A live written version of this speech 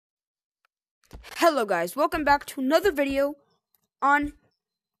Hello guys, welcome back to another video on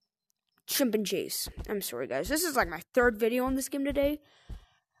Chimp and Chase. I'm sorry guys, this is like my third video on this game today.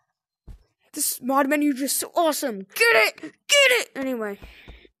 This mod menu is just so awesome. Get it! Anyway,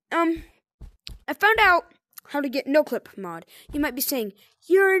 I found out how to get noclip mod. You might be saying,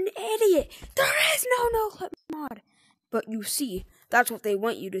 you're an idiot. There is no noclip mod. But you see, that's what they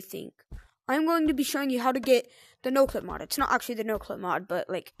want you to think. I'm going to be showing you how to get the noclip mod. It's not actually the noclip mod, but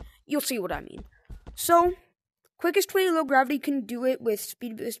like, you'll see what I mean. So, quickest way to low gravity, you can do it with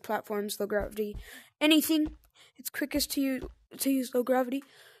speed boost platforms, low gravity, anything. It's quickest to use low gravity.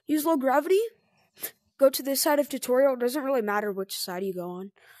 Use low gravity, go to this side of tutorial. It doesn't really matter which side you go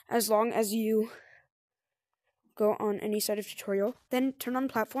on, as long as you go on any side of tutorial. Then turn on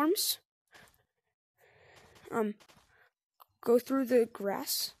platforms. Go through the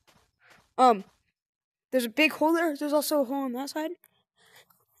grass. There's a big hole there. There's also a hole on that side.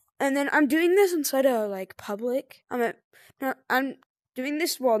 And then I'm doing this inside a like public. I'm doing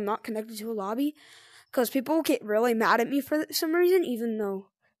this while not connected to a lobby, because people get really mad at me for some reason. Even though,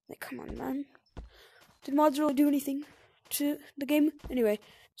 like, come on, man, did mods really do anything to the game? Anyway,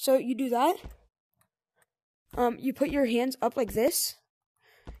 so you do that. You put your hands up like this.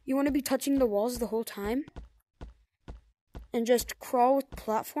 You want to be touching the walls the whole time, and just crawl with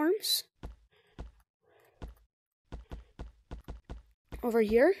platforms over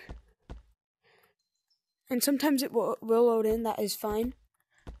here. And sometimes it will load in, that is fine.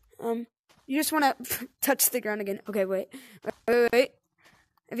 You just want to touch the ground again. Okay, wait. If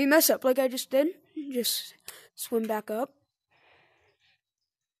you mess up like I just did, just swim back up.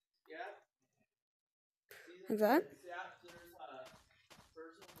 Like that.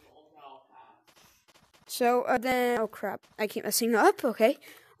 So, then, oh crap, I keep messing up, okay.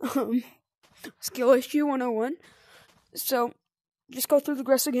 Skill issue 101. So, just go through the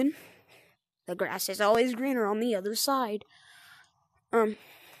grass again. The grass is always greener on the other side.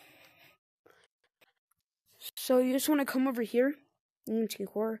 So you just want to come over here. You can see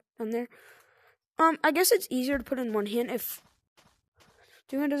horror down there. I guess it's easier to put in one hand if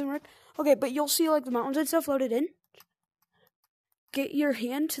doing it doesn't work. Okay, but you'll see like the mountains and stuff loaded in. Get your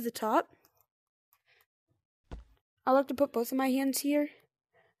hand to the top. I like to put both of my hands here,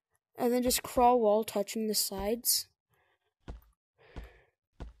 and then just crawl while touching the sides.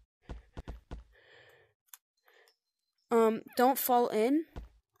 Don't fall in.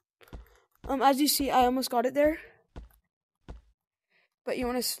 As you see, I almost got it there. But you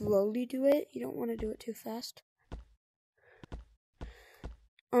want to slowly do it. You don't want to do it too fast.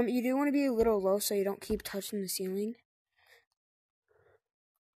 You do want to be a little low so you don't keep touching the ceiling.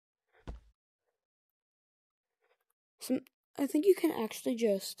 So, I think you can actually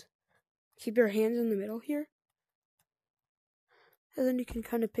just keep your hands in the middle here. And then you can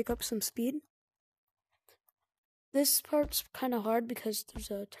kind of pick up some speed. This part's kind of hard because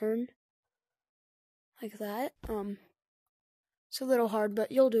there's a turn like that. It's a little hard,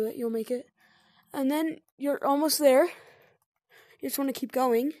 but you'll do it. You'll make it. And then you're almost there. You just want to keep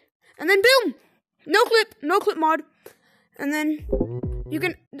going. And then boom! No clip mod. And then you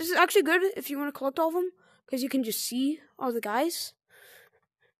can, this is actually good if you want to collect all of them, because you can just see all the guys.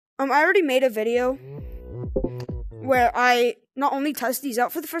 I already made a video where I not only test these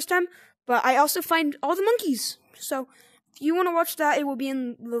out for the first time, but I also find all the monkeys. So, if you want to watch that, it will be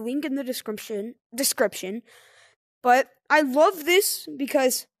in the link in the description. But I love this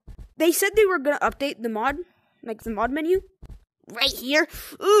because they said they were going to update the mod, like the mod menu, right here.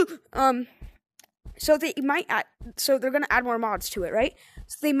 So they might add, so they're going to add more mods to it, right?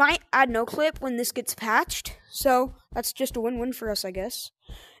 So they might add noclip when this gets patched. So, that's just a win-win for us, I guess.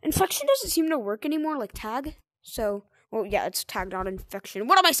 Infection doesn't seem to work anymore, like tag. So, well, yeah, it's tagged on infection.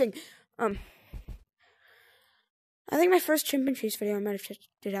 What am I saying? I think my first Chimp and Chase video, I might have checked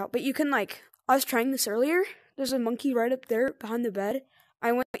it out. But you can, like, I was trying this earlier. There's a monkey right up there behind the bed.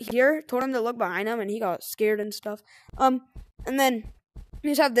 I went here, told him to look behind him, and he got scared and stuff. And then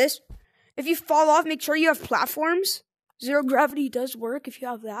you just have this. If you fall off, make sure you have platforms. Zero gravity does work if you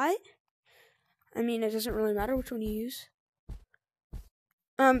have that. I mean, it doesn't really matter which one you use.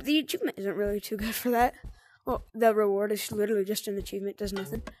 The achievement isn't really too good for that. Well, the reward is literally just an achievement, does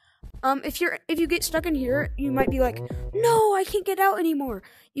nothing. If you get stuck in here, you might be like, no, I can't get out anymore.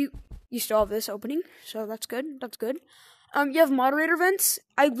 You still have this opening, so that's good. You have moderator vents.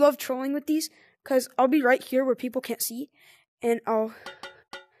 I love trolling with these, because I'll be right here where people can't see, and I'll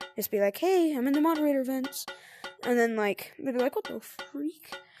just be like, hey, I'm in the moderator vents. And then, like, they'll be like, what the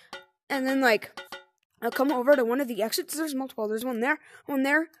freak? And then, like, I'll come over to one of the exits. There's multiple. There's one there, one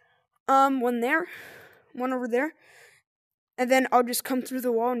over there. And then I'll just come through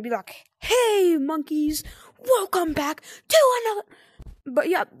the wall and be like, hey, monkeys, welcome back to another... But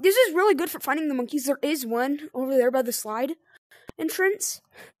yeah, this is really good for finding the monkeys. There is one over there by the slide entrance.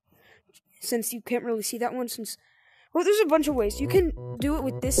 Since you can't really see that one since... Well, there's a bunch of ways. You can do it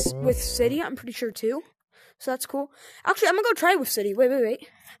with this, with City, I'm pretty sure, too. So that's cool. Actually, I'm gonna go try it with City. Wait.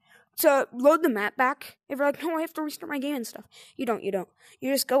 To load the map back, if you're like, no, I have to restart my game and stuff. You don't.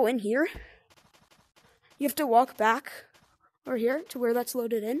 You just go in here. You have to walk back or here to where that's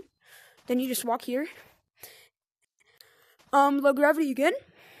loaded in. Then you just walk here. Low gravity again.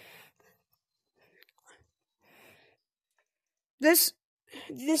 This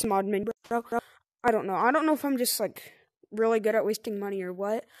mod made, bro. I don't know. I don't know if I'm just like really good at wasting money or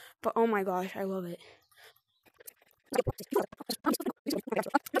what, but oh my gosh, I love it.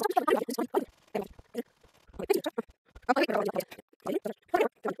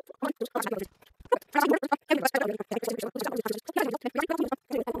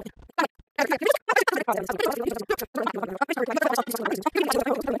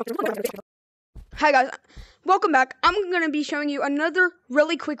 Hi guys, welcome back. I'm going to be showing you another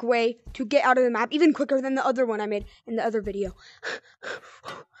really quick way to get out of the map, even quicker than the other one I made in the other video.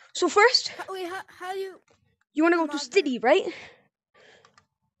 So first, wait, how do you want to go to City, right?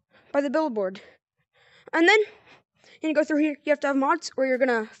 By the billboard. And then, you go through here, you have to have mods or you're going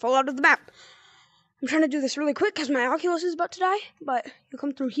to fall out of the map. I'm trying to do this really quick because my Oculus is about to die, but you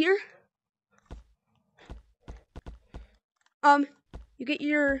come through here. You get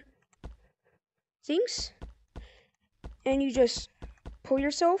your things, and you just pull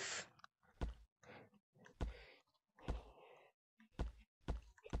yourself.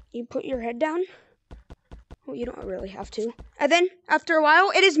 You put your head down. Well, you don't really have to. And then, after a while,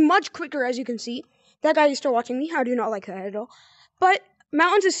 it is much quicker, as you can see. That guy is still watching me. I do not like that at all. But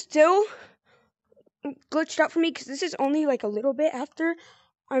mountains is still glitched out for me, because this is only like a little bit after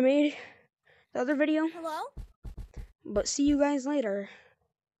I made the other video. Hello? But see you guys later.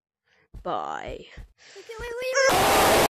 Bye. Okay, wait.